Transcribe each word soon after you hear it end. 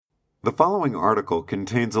The following article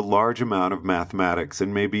contains a large amount of mathematics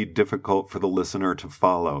and may be difficult for the listener to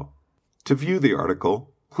follow. To view the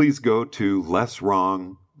article, please go to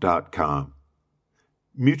lesswrong.com.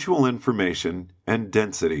 Mutual information and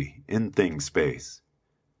density in Thingspace.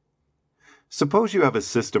 Suppose you have a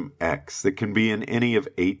system X that can be in any of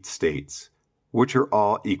 8 states, which are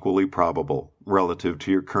all equally probable relative to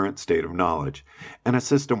your current state of knowledge, and a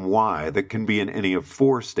system Y that can be in any of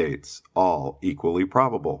 4 states, all equally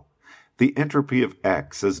probable. The entropy of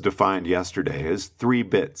X, as defined yesterday, is 3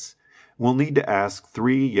 bits. We'll need to ask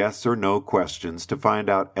 3 yes or no questions to find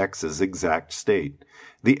out X's exact state.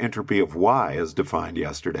 The entropy of Y, as defined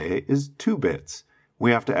yesterday, is 2 bits.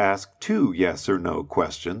 We have to ask 2 yes or no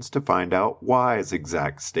questions to find out Y's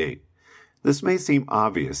exact state. This may seem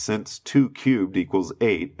obvious since 2 cubed equals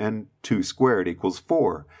 8 and 2 squared equals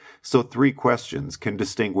 4, so 3 questions can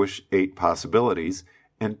distinguish 8 possibilities,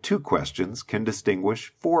 and 2 questions can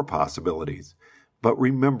distinguish 4 possibilities. But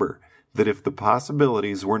remember that if the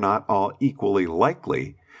possibilities were not all equally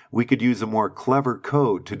likely, we could use a more clever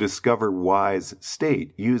code to discover Y's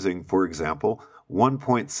state using, for example,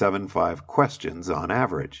 1.75 questions on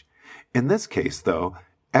average. In this case, though,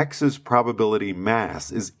 X's probability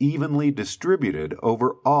mass is evenly distributed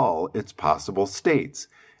over all its possible states,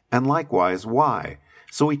 and likewise Y,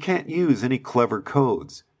 so we can't use any clever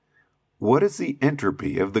codes. What is the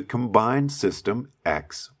entropy of the combined system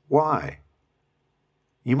X, Y?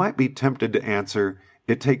 You might be tempted to answer,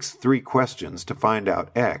 it takes 3 questions to find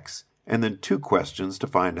out X, and then 2 questions to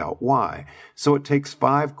find out Y, so it takes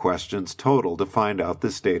 5 questions total to find out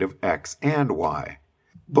the state of X and Y.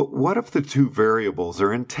 But what if the 2 variables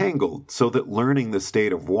are entangled so that learning the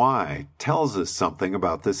state of Y tells us something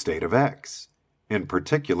about the state of X? In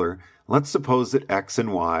particular, let's suppose that X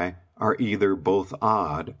and Y are either both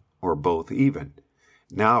odd or both even.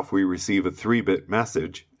 Now if we receive a 3-bit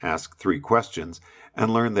message, ask 3 questions,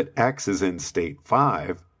 and learn that X is in state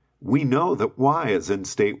 5, we know that Y is in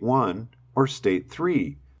state 1 or state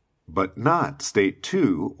 3, but not state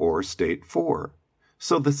 2 or state 4.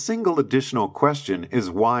 So the single additional question,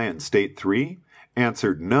 is Y in state 3?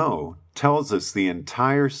 Answered no, tells us the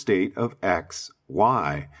entire state of X,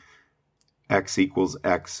 Y. X equals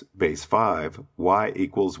X base 5, Y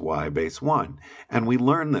equals Y base 1, and we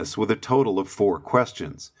learn this with a total of 4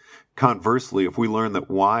 questions. Conversely, if we learn that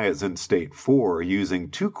Y is in state 4 using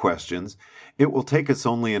 2 questions, it will take us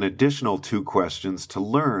only an additional 2 questions to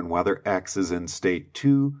learn whether X is in state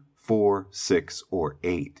 2, 4, 6, or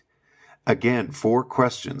 8. Again, 4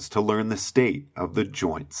 questions to learn the state of the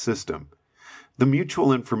joint system. The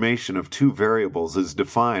mutual information of 2 variables is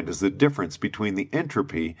defined as the difference between the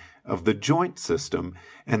entropy of the joint system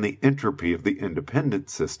and the entropy of the independent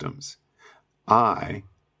systems. I,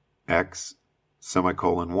 X,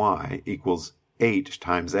 semicolon Y, equals H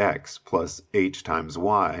times X plus H times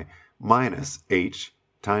Y minus H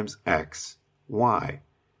times X, Y.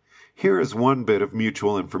 Here is 1 bit of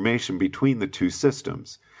mutual information between the 2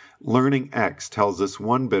 systems. Learning X tells us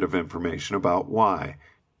 1 bit of information about Y,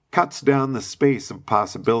 cuts down the space of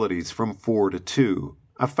possibilities from 4 to 2,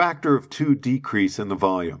 a factor of 2 decrease in the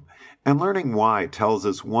volume, and learning Y tells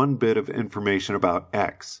us 1 bit of information about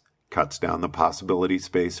X, cuts down the possibility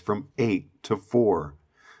space from 8 to 4.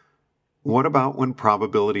 What about when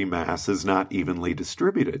probability mass is not evenly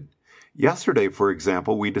distributed? Yesterday, for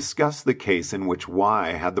example, we discussed the case in which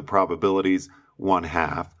Y had the probabilities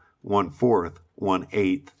 1/2, 1/4,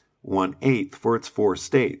 1/8, 1/8 for its 4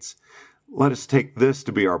 states. Let us take this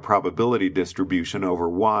to be our probability distribution over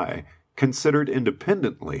Y, considered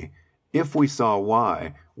independently. If we saw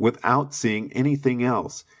Y without seeing anything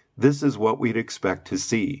else, this is what we'd expect to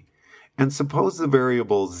see. And suppose the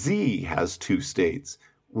variable Z has 2 states,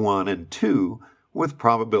 1 and 2, with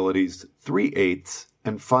probabilities 3/8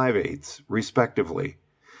 and 5/8, respectively.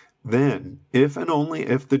 Then, if and only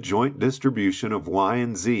if the joint distribution of Y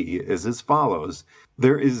and Z is as follows,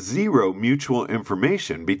 there is 0 mutual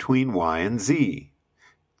information between Y and Z.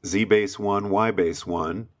 Z base 1, Y base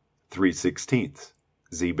 1, 3/16.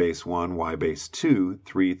 Z base 1, Y base 2,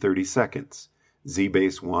 3/32. Z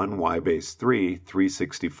base 1, Y base 3,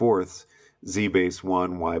 3/64. Z base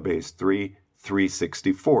 1, Y base 3,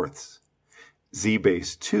 3/64. Z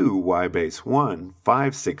base 2, Y base 1,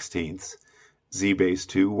 5/16. Z base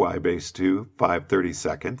 2, Y base 2,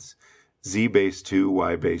 5/32. Z base 2,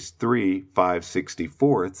 Y base 3,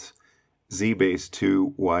 5/64. Z base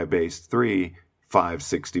 2, Y base 3,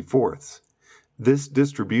 5/64. This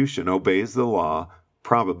distribution obeys the law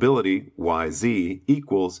probability YZ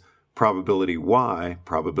equals probability Y,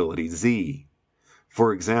 probability Z.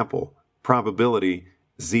 For example, probability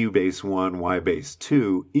Z base 1, Y base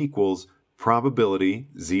 2 equals probability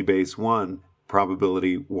z base 1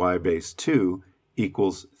 probability y base 2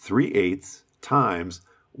 equals 3/8 times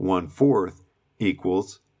 1/4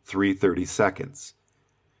 equals 3/32.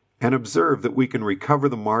 And observe that we can recover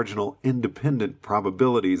the marginal independent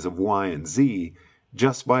probabilities of y and z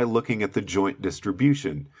just by looking at the joint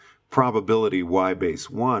distribution. Probability y base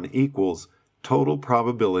 1 equals total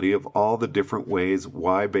probability of all the different ways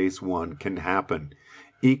y base 1 can happen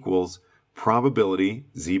equals probability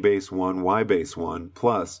z base 1 y base 1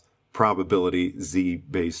 plus probability z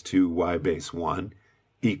base 2 y base 1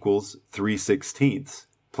 equals 3/16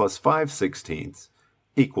 plus 5/16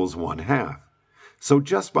 equals 1/2. So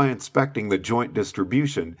just by inspecting the joint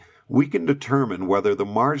distribution, we can determine whether the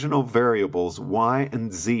marginal variables y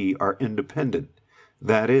and z are independent.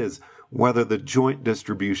 That is, whether the joint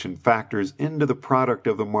distribution factors into the product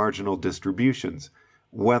of the marginal distributions,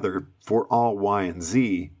 whether for all y and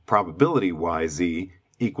z, probability yz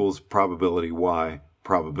equals probability y,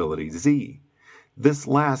 probability z. This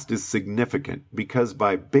last is significant because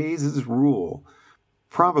by Bayes' rule,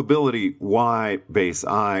 probability y base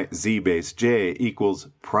I z base j equals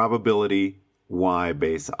probability y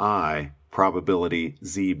base I probability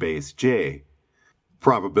z base j.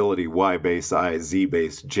 Probability y base I z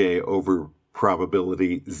base j over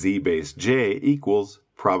probability z base j equals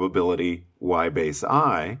probability y base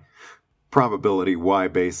I. Probability y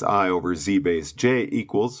base I over z base j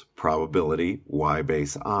equals probability y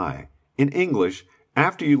base I. In English,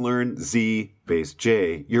 after you learn z base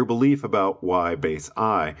j, your belief about y base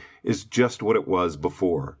I is just what it was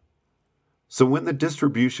before. So when the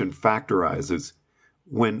distribution factorizes,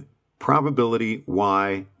 when probability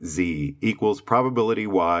y z equals probability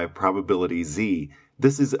y probability z,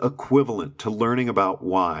 this is equivalent to learning about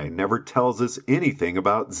y never tells us anything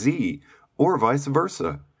about z, or vice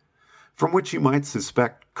versa. From which you might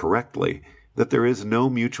suspect correctly that there is no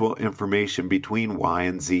mutual information between y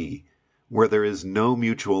and z. Where there is no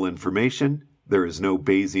mutual information, there is no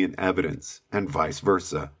Bayesian evidence, and vice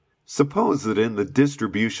versa. Suppose that in the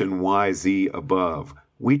distribution yz above,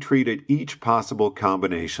 we treated each possible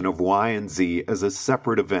combination of y and z as a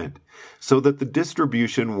separate event, so that the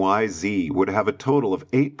distribution yz would have a total of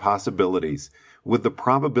 8 possibilities, with the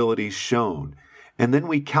probabilities shown, and then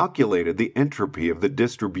we calculated the entropy of the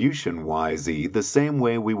distribution yz the same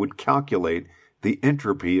way we would calculate the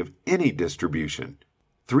entropy of any distribution.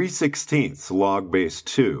 3/16 log base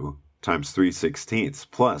 2 times 3/16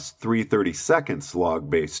 plus 3/32 log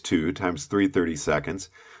base 2 times 3/32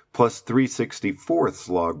 plus 3/64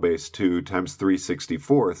 log base 2 times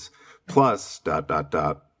 3/64 plus ...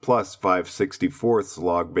 plus 5/64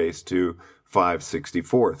 log base 2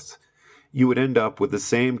 5/64. You would end up with the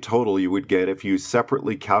same total you would get if you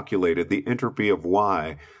separately calculated the entropy of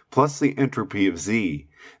y plus the entropy of z.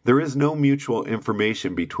 There is no mutual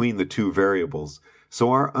information between the two variables,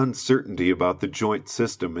 so our uncertainty about the joint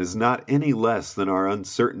system is not any less than our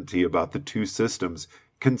uncertainty about the two systems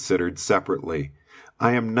considered separately.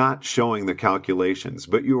 I am not showing the calculations,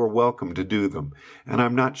 but you are welcome to do them, and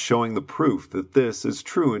I'm not showing the proof that this is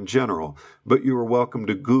true in general, but you are welcome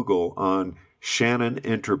to Google on Shannon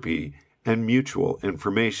entropy and mutual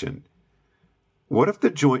information. What if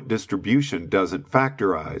the joint distribution doesn't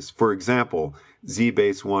factorize? For example, z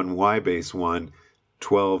base 1 y base 1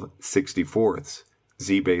 12/64,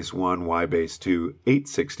 z base 1 y base 2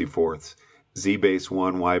 8/64, z base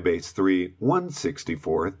 1 y base 3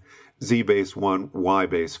 1/64, z base 1 y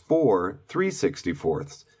base 4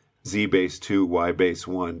 3/64, z base 2 y base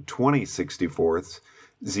 1 20/64,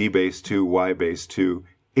 z base 2 y base 2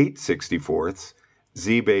 8/64,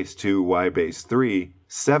 z base 2 y base 3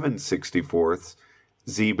 7/64,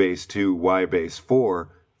 z base 2 y base 4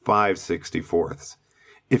 5/64.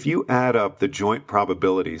 If you add up the joint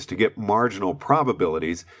probabilities to get marginal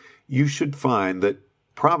probabilities, you should find that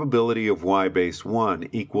probability of y base 1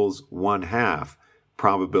 equals 1/2,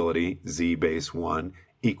 probability z base 1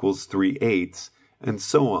 equals 3/8, and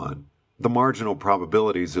so on. The marginal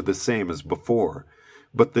probabilities are the same as before,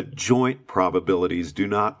 but the joint probabilities do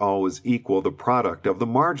not always equal the product of the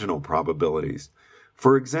marginal probabilities.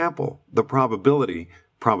 For example, the probability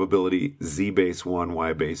z base 1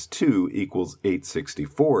 y base 2 equals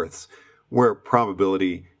 8/64, where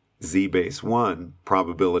probability z base 1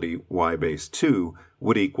 probability y base 2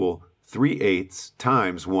 would equal 3/8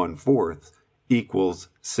 times 1/4 equals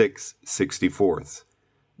 6/64.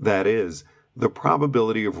 That is, the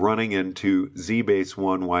probability of running into z base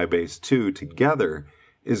 1 y base 2 together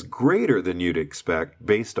is greater than you'd expect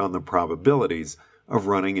based on the probabilities of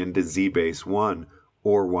running into z base 1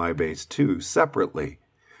 or y base 2 separately,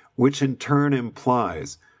 which in turn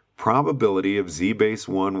implies probability of z base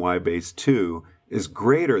 1 y base 2 is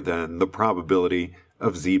greater than the probability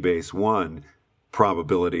of z base 1,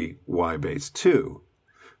 probability y base 2.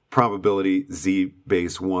 Probability z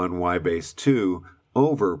base 1 y base 2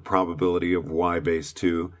 over probability of y base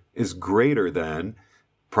 2 is greater than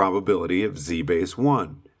probability of z base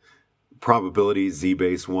 1. Probability z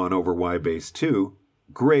base 1 over y base 2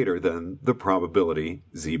 greater than the probability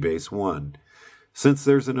z base 1. Since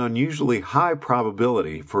there's an unusually high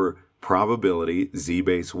probability for probability z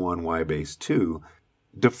base 1 y base 2,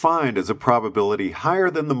 defined as a probability higher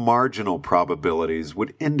than the marginal probabilities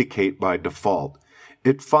would indicate by default,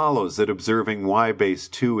 it follows that observing y base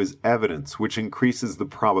 2 is evidence which increases the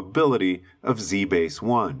probability of z base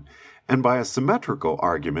 1, and by a symmetrical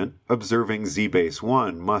argument, observing z base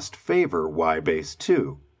 1 must favor y base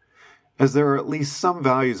 2. As there are at least some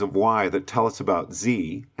values of y that tell us about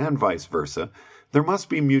z, and vice versa, there must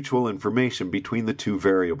be mutual information between the two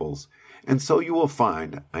variables, and so you will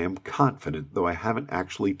find, I am confident though I haven't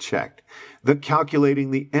actually checked, that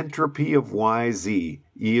calculating the entropy of yz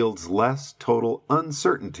yields less total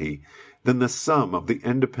uncertainty than the sum of the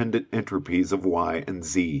independent entropies of y and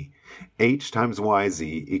z. H times yz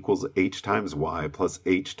equals h times y plus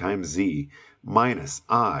h times z minus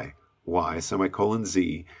I, y semicolon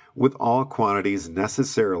z, with all quantities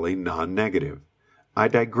necessarily non-negative. I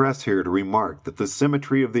digress here to remark that the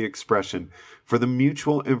symmetry of the expression for the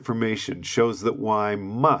mutual information shows that y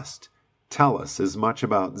must tell us as much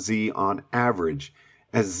about z on average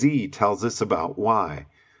as z tells us about y.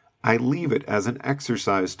 I leave it as an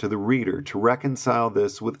exercise to the reader to reconcile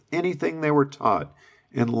this with anything they were taught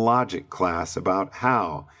in logic class about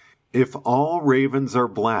how, if all ravens are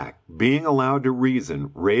black, being allowed to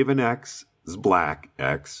reason raven X is black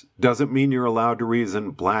X doesn't mean you're allowed to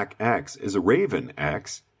reason black X is a raven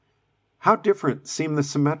X. How different seem the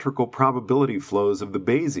symmetrical probability flows of the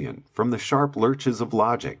Bayesian from the sharp lurches of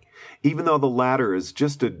logic, even though the latter is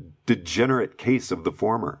just a degenerate case of the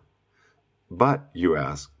former. But, you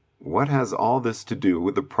ask, what has all this to do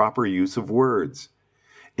with the proper use of words?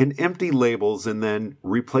 In empty labels and then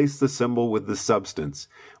replace the symbol with the substance,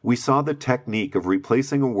 we saw the technique of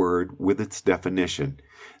replacing a word with its definition,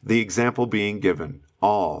 the example being given,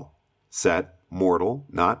 all, set, mortal,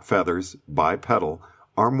 not feathers, bipedal,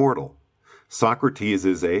 are mortal. Socrates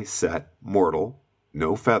is a set, mortal,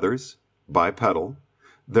 no feathers, bipedal,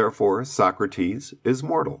 therefore Socrates is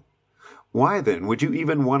mortal. Why then would you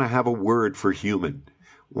even want to have a word for human?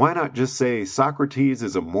 Why not just say Socrates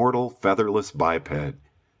is a mortal, featherless biped?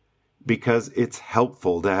 Because it's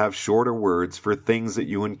helpful to have shorter words for things that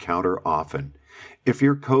you encounter often. If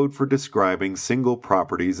your code for describing single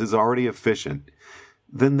properties is already efficient,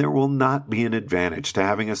 then there will not be an advantage to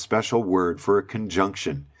having a special word for a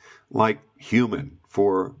conjunction, like human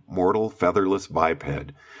for mortal, featherless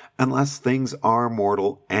biped, unless things are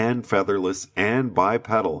mortal and featherless and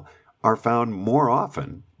bipedal are found more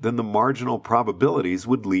often than the marginal probabilities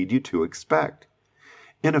would lead you to expect.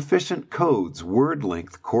 In efficient codes, word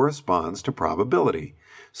length corresponds to probability,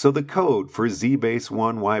 so the code for z base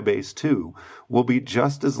 1 y base 2 will be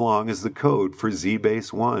just as long as the code for z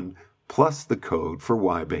base 1 plus the code for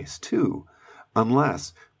y base 2,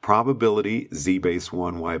 unless probability z base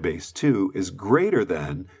 1 y base 2 is greater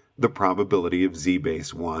than the probability of z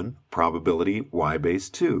base 1 probability y base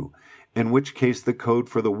 2, in which case the code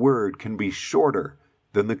for the word can be shorter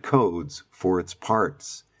than the codes for its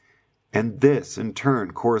parts. And this, in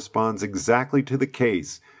turn, corresponds exactly to the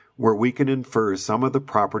case where we can infer some of the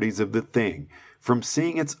properties of the thing from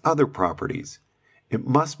seeing its other properties. It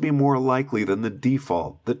must be more likely than the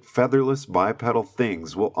default that featherless bipedal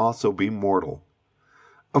things will also be mortal.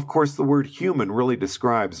 Of course, the word human really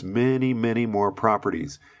describes many, many more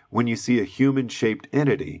properties. When you see a human-shaped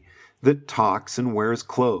entity that talks and wears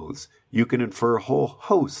clothes, you can infer whole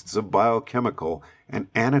hosts of biochemical and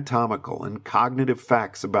anatomical and cognitive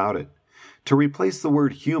facts about it. To replace the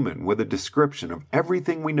word human with a description of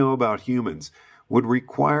everything we know about humans would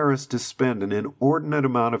require us to spend an inordinate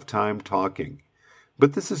amount of time talking.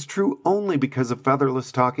 But this is true only because a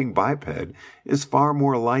featherless talking biped is far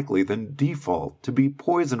more likely than default to be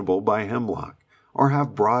poisonable by hemlock, or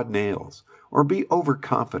have broad nails, or be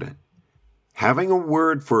overconfident. Having a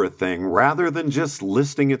word for a thing rather than just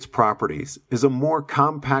listing its properties is a more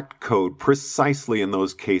compact code precisely in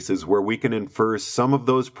those cases where we can infer some of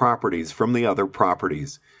those properties from the other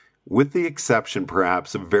properties, with the exception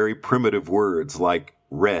perhaps of very primitive words like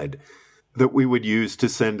red that we would use to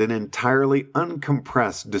send an entirely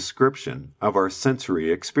uncompressed description of our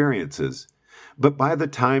sensory experiences. But by the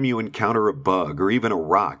time you encounter a bug or even a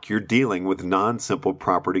rock, you're dealing with non-simple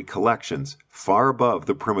property collections far above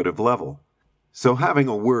the primitive level. So having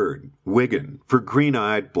a word, Wigan, for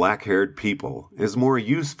green-eyed, black-haired people is more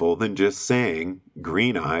useful than just saying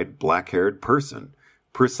green-eyed, black-haired person,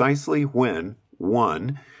 precisely when,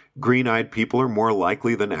 1. Green-eyed people are more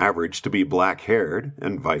likely than average to be black-haired,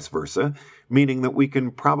 and vice versa, meaning that we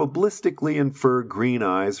can probabilistically infer green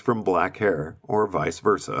eyes from black hair, or vice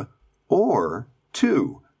versa. Or,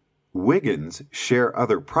 2. Wigans share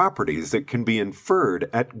other properties that can be inferred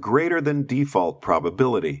at greater than default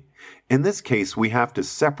probability. In this case, we have to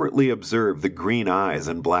separately observe the green eyes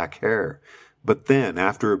and black hair. But then,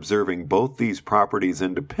 after observing both these properties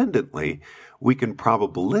independently, we can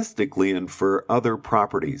probabilistically infer other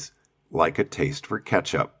properties, like a taste for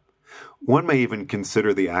ketchup. One may even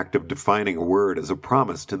consider the act of defining a word as a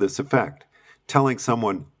promise to this effect, telling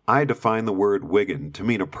someone, I define the word Wigan to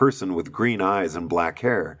mean a person with green eyes and black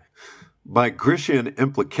hair. By Grishian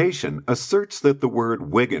implication, asserts that the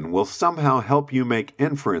word Wigan will somehow help you make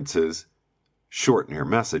inferences, shorten your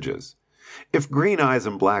messages. If green eyes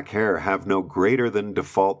and black hair have no greater than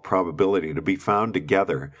default probability to be found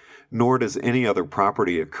together, nor does any other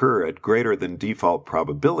property occur at greater than default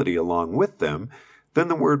probability along with them, then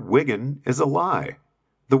the word Wigan is a lie.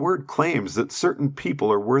 The word claims that certain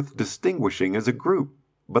people are worth distinguishing as a group,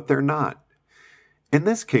 but they're not. In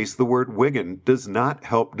this case, the word Wigan does not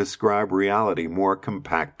help describe reality more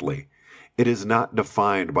compactly. It is not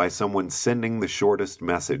defined by someone sending the shortest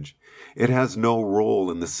message. It has no role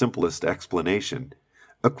in the simplest explanation.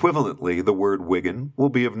 Equivalently, the word Wigan will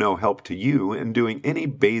be of no help to you in doing any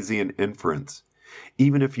Bayesian inference.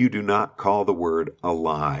 Even if you do not call the word a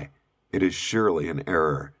lie, it is surely an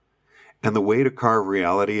error. And the way to carve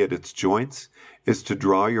reality at its joints is to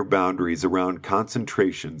draw your boundaries around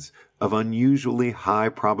concentrations of unusually high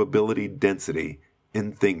probability density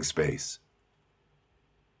in Thingspace.